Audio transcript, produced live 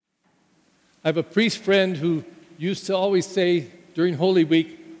I have a priest friend who used to always say during Holy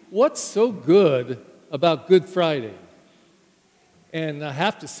Week, "What's so good about Good Friday?" And I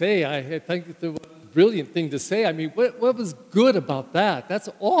have to say, I think that was a brilliant thing to say. I mean, what was good about that? That's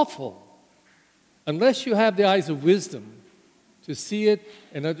awful. Unless you have the eyes of wisdom to see it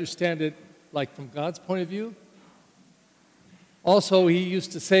and understand it, like from God's point of view. Also, he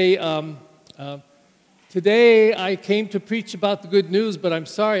used to say, "Today I came to preach about the good news, but I'm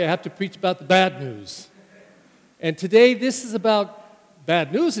sorry, I have to preach about the bad news." And today, this is about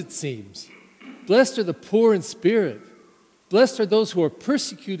bad news, it seems. Blessed are the poor in spirit. Blessed are those who are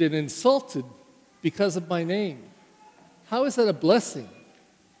persecuted and insulted because of my name. How is that a blessing?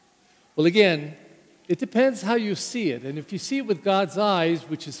 Well, again, it depends how you see it. And if you see it with God's eyes,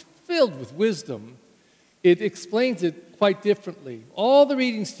 which is filled with wisdom, it explains it quite differently. All the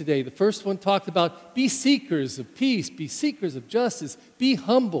readings today, the first one talked about be seekers of peace, be seekers of justice, be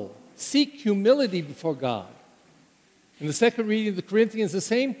humble, seek humility before God. In the second reading of the Corinthians, the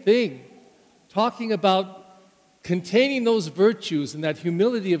same thing, talking about containing those virtues, and that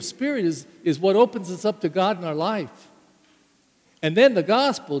humility of spirit is what opens us up to God in our life. And then the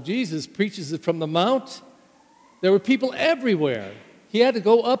gospel, Jesus preaches it from the mount. There were people everywhere. He had to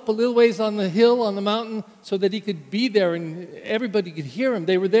go up a little ways on the hill, on the mountain, so that he could be there and everybody could hear him.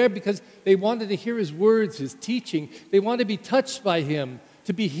 They were there because they wanted to hear his words, his teaching. They wanted to be touched by him,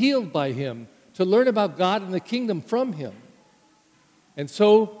 to be healed by him, to learn about God and the kingdom from him. And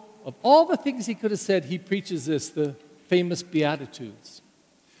so, of all the things he could have said, he preaches this, the famous Beatitudes.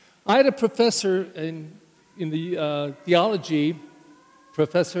 I had a professor in the theology,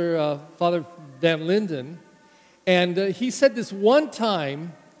 Professor Father Van Linden, and he said this one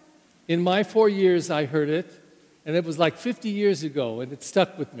time in my 4 years I heard it, and it was like 50 years ago, and it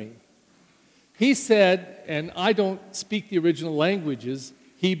stuck with me. He said, and I don't speak the original languages,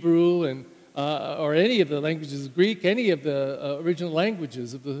 Hebrew and or any of the languages, Greek, any of the original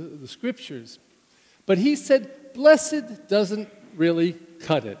languages of the scriptures. But he said, blessed doesn't really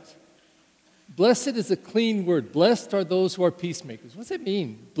cut it. Blessed is a clean word. Blessed are those who are peacemakers. What does it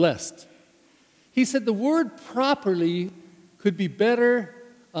mean, blessed? He said the word properly could be better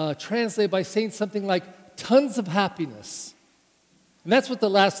translated by saying something like tons of happiness. And that's what the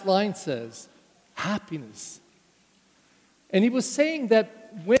last line says, happiness. And he was saying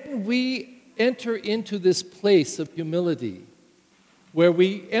that when we enter into this place of humility, where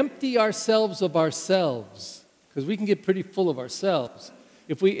we empty ourselves of ourselves, because we can get pretty full of ourselves.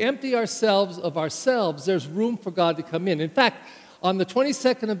 If we empty ourselves of ourselves, there's room for God to come in. In fact, on the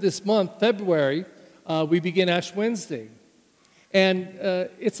 22nd of this month, February, we begin Ash Wednesday. And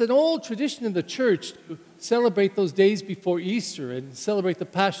it's an old tradition in the church to celebrate those days before Easter and celebrate the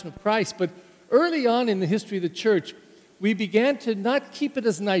Passion of Christ. But early on in the history of the church, we began to not keep it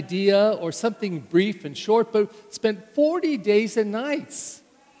as an idea or something brief and short, but spent 40 days and nights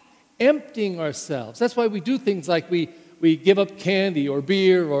emptying ourselves. That's why we do things like we give up candy or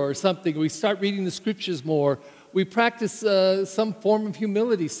beer or something. We start reading the scriptures more. We practice some form of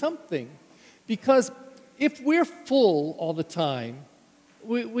humility, something. Because if we're full all the time,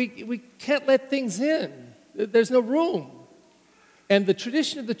 we can't let things in. There's no room. And the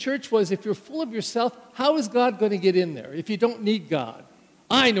tradition of the church was, if you're full of yourself, how is God going to get in there if you don't need God?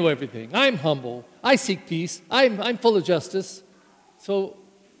 I know everything. I'm humble. I seek peace. I'm full of justice. So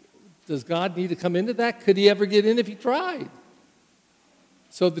does God need to come into that? Could he ever get in if he tried?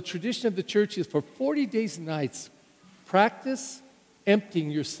 So the tradition of the church is for 40 days and nights, practice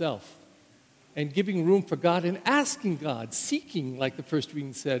emptying yourself and giving room for God and asking God, seeking, like the first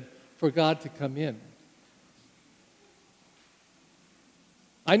reading said, for God to come in.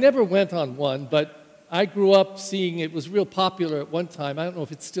 I never went on one, but I grew up seeing it was real popular at one time. I don't know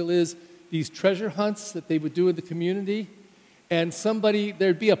if it still is, these treasure hunts that they would do in the community. And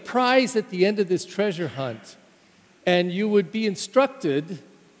there'd be a prize at the end of this treasure hunt. And you would be instructed,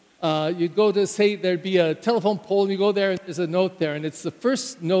 you'd go to, say, there'd be a telephone pole, and you go there, and there's a note there, and it's the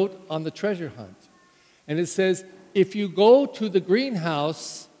first note on the treasure hunt. And it says, if you go to the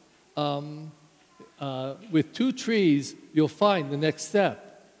greenhouse with 2 trees, you'll find the next step.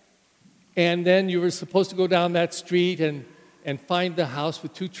 And then you were supposed to go down that street and find the house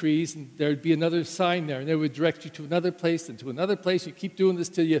with 2 trees, and there'd be another sign there, and they would direct you to another place and to another place. You keep doing this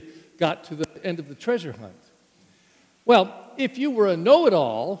till you got to the end of the treasure hunt. Well, if you were a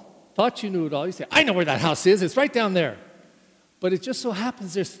know-it-all, thought you knew it all, you say, I know where that house is, it's right down there. But it just so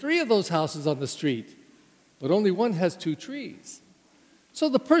happens there's 3 of those houses on the street, but only one has 2 trees. So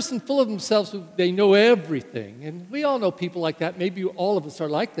the person full of themselves, they know everything, and we all know people like that. Maybe all of us are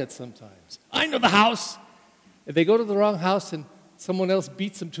like that sometimes. I know the house. If they go to the wrong house, and someone else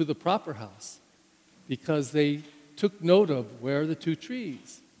beats them to the proper house because they took note of where are the two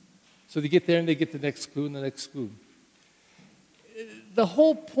trees. So they get there and they get the next clue and the next clue. The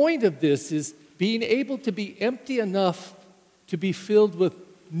whole point of this is being able to be empty enough to be filled with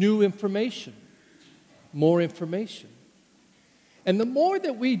new information, more information. And the more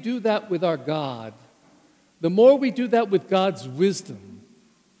that we do that with our God, the more we do that with God's wisdom,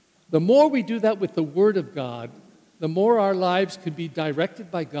 the more we do that with the Word of God, the more our lives could be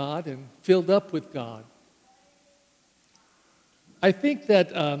directed by God and filled up with God. I think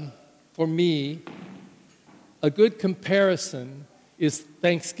that for me, a good comparison is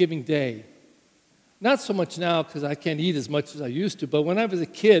Thanksgiving Day. Not so much now because I can't eat as much as I used to, but when I was a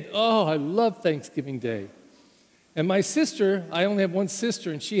kid, I loved Thanksgiving Day. And my sister, I only have one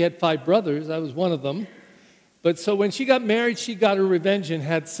sister, and she had 5 brothers. I was one of them. But so when she got married, she got her revenge and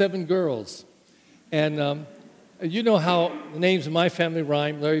had 7 girls. And you know how the names of my family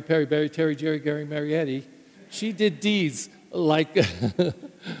rhyme: Larry, Perry, Barry, Terry, Jerry, Gary, Marietti. She did D's like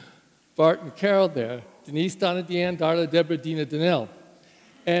Bart and Carol there. Denise, Donna, Deanne, Darla, Deborah, Dina, Danelle.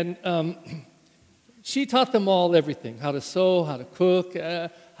 And she taught them all everything: how to sew, how to cook,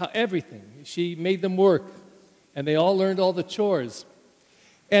 everything. She made them work, and they all learned all the chores.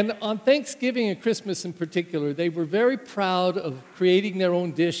 And on Thanksgiving and Christmas in particular, they were very proud of creating their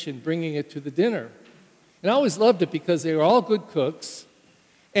own dish and bringing it to the dinner. And I always loved it because they were all good cooks,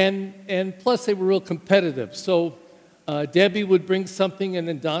 and plus they were real competitive. So Debbie would bring something, and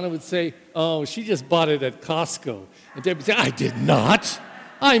then Donna would say, "Oh, she just bought it at Costco." And Debbie would say, "I did not.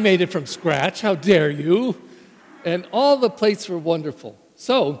 I made it from scratch. How dare you?" And all the plates were wonderful.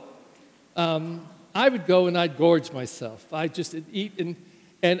 So I would go and I'd gorge myself. I'd just eat,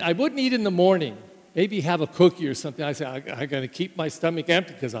 and I wouldn't eat in the morning. Maybe have a cookie or something. I said, I got to keep my stomach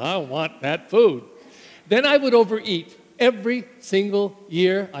empty because I don't want that food. Then I would overeat. Every single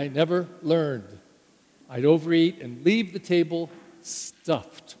year, I never learned. I'd overeat and leave the table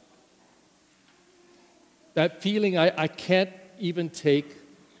stuffed. That feeling, I can't even take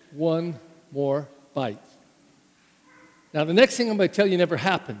one more bite. Now, the next thing I'm going to tell you never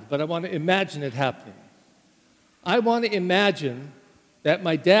happened, but I want to imagine it happening. I want to imagine that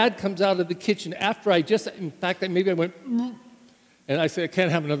my dad comes out of the kitchen after maybe I went, and I say, "I can't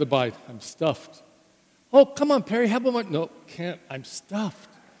have another bite. I'm stuffed." "Oh, come on, Perry, have one." "No, can't. I'm stuffed."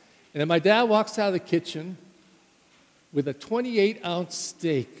 And then my dad walks out of the kitchen with a 28-ounce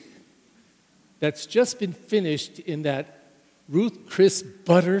steak that's just been finished in that Ruth Chris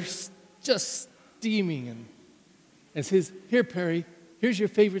butter, just steaming, and says, "Here, Perry, here's your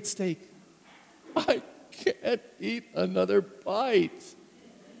favorite steak." I can't eat another bite.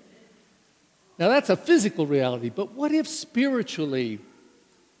 Now, that's a physical reality, but what if spiritually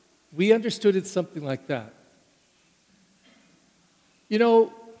we understood it something like that? You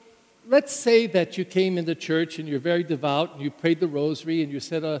know, let's say that you came into church and you're very devout and you prayed the rosary and you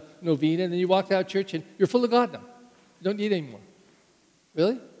said a novena and then you walked out of church and you're full of God now. You don't need any more.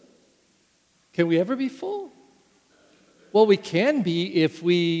 Really? Can we ever be full? Well, we can be if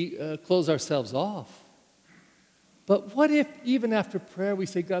we close ourselves off. But what if even after prayer we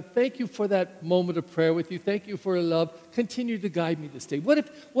say, "God, thank you for that moment of prayer with you. Thank you for your love. Continue to guide me this day." What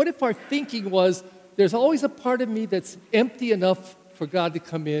if our thinking was, there's always a part of me that's empty enough for God to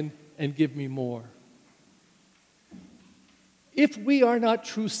come in and give me more? If we are not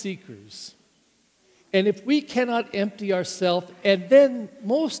true seekers, and if we cannot empty ourselves, and then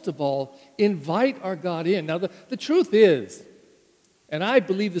most of all, invite our God in. Now, the truth is, and I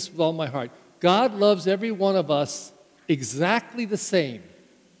believe this with all my heart, God loves every one of us exactly the same,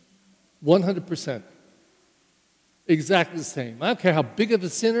 100%. Exactly the same. I don't care how big of a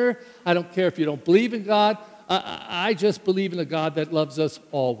sinner, I don't care if you don't believe in God, I just believe in a God that loves us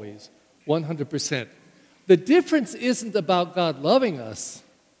always, 100%. The difference isn't about God loving us.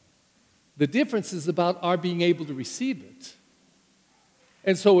 The difference is about our being able to receive it.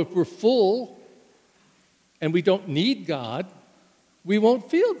 And so if we're full and we don't need God, we won't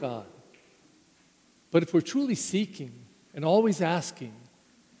feel God. But if we're truly seeking and always asking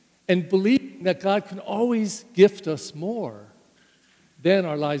and believing that God can always gift us more, then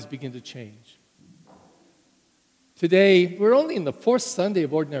our lives begin to change. Today, we're only in the 4th Sunday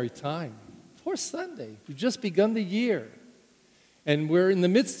of Ordinary Time. 4th Sunday. We've just begun the year. And we're in the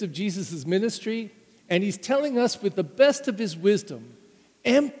midst of Jesus' ministry, and he's telling us with the best of his wisdom,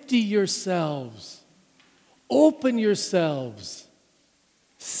 empty yourselves, open yourselves,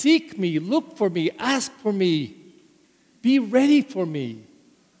 seek me, look for me, ask for me, be ready for me.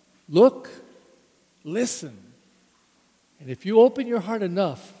 Look, listen. And if you open your heart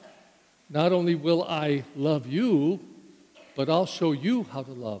enough, not only will I love you, but I'll show you how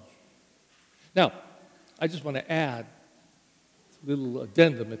to love. Now, I just want to add a little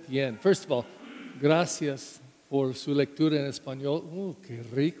addendum at the end. First of all, gracias por su lectura en español. Oh, qué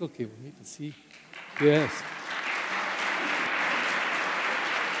rico, qué bonito, sí. Yes.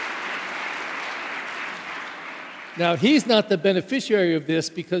 Now, he's not the beneficiary of this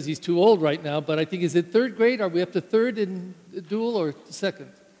because he's too old right now, but I think he's in third grade. Are we up to third in dual or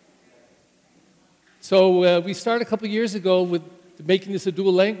second? So we started a couple of years ago with making this a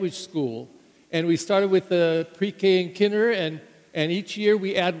dual language school. And we started with pre-K and kinder, and each year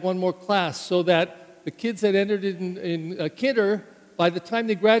we add one more class so that the kids that entered in kinder, by the time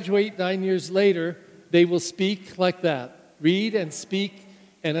they graduate 9 years later, they will speak like that. Read and speak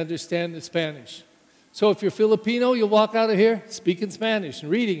and understand the Spanish. So if you're Filipino, you'll walk out of here speaking Spanish and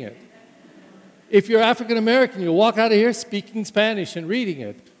reading it. If you're African American, you'll walk out of here speaking Spanish and reading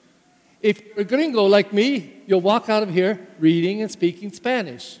it. If you're a gringo like me, you'll walk out of here reading and speaking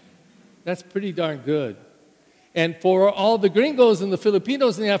Spanish. That's pretty darn good. And for all the gringos and the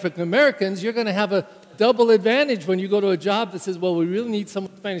Filipinos and the African Americans, you're going to have a double advantage when you go to a job that says, well, we really need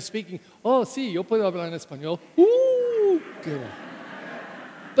someone Spanish speaking. Oh, sí, yo puedo hablar en español. Good.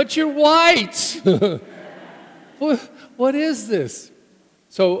 But you're white. What is this?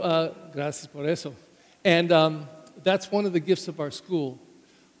 So, gracias por eso. And that's one of the gifts of our school.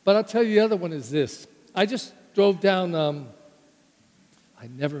 But I'll tell you the other one is this. I just drove down, I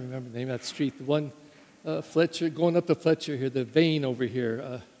never remember the name of that street, the one, Fletcher, going up to Fletcher here, the vein over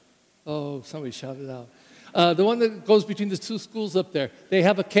here. Somebody shouted out. The one that goes between the two schools up there. They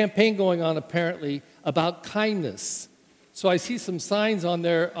have a campaign going on, apparently, about kindness. So I see some signs on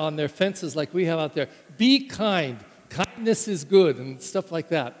their fences like we have out there. Be kind. Kindness is good, and stuff like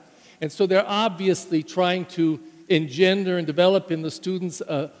that. And so they're obviously trying to engender and develop in the students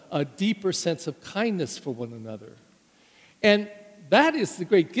a deeper sense of kindness for one another. And that is the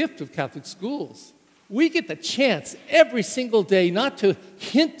great gift of Catholic schools. We get the chance every single day not to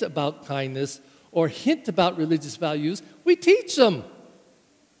hint about kindness or hint about religious values. We teach them.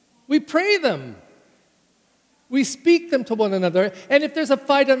 We pray them. We speak them to one another. And if there's a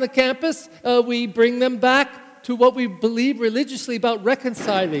fight on the campus, we bring them back to what we believe religiously about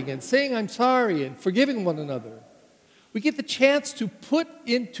reconciling and saying I'm sorry and forgiving one another. We get the chance to put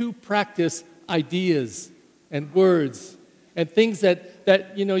into practice ideas and words and things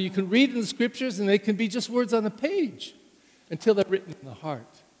that you can read in the scriptures and they can be just words on the page until they're written in the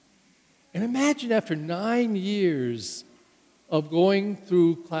heart. And imagine after 9 years of going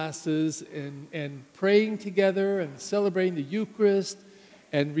through classes and praying together and celebrating the Eucharist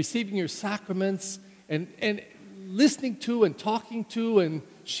and receiving your sacraments and listening to and talking to and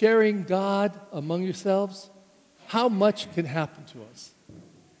sharing God among yourselves, how much can happen to us.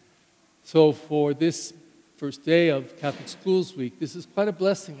 So for this first day of Catholic Schools Week, this is quite a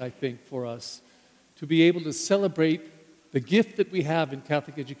blessing, I think, for us to be able to celebrate the gift that we have in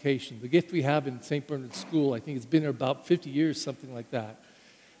Catholic education, the gift we have in St. Bernard's School. I think it's been there about 50 years, something like that.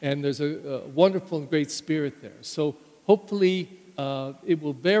 And there's a wonderful and great spirit there. So hopefully it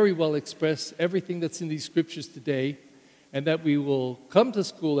will very well express everything that's in these scriptures today, and that we will come to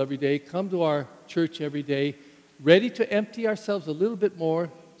school every day, come to our church every day, ready to empty ourselves a little bit more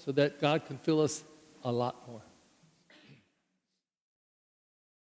so that God can fill us a lot more.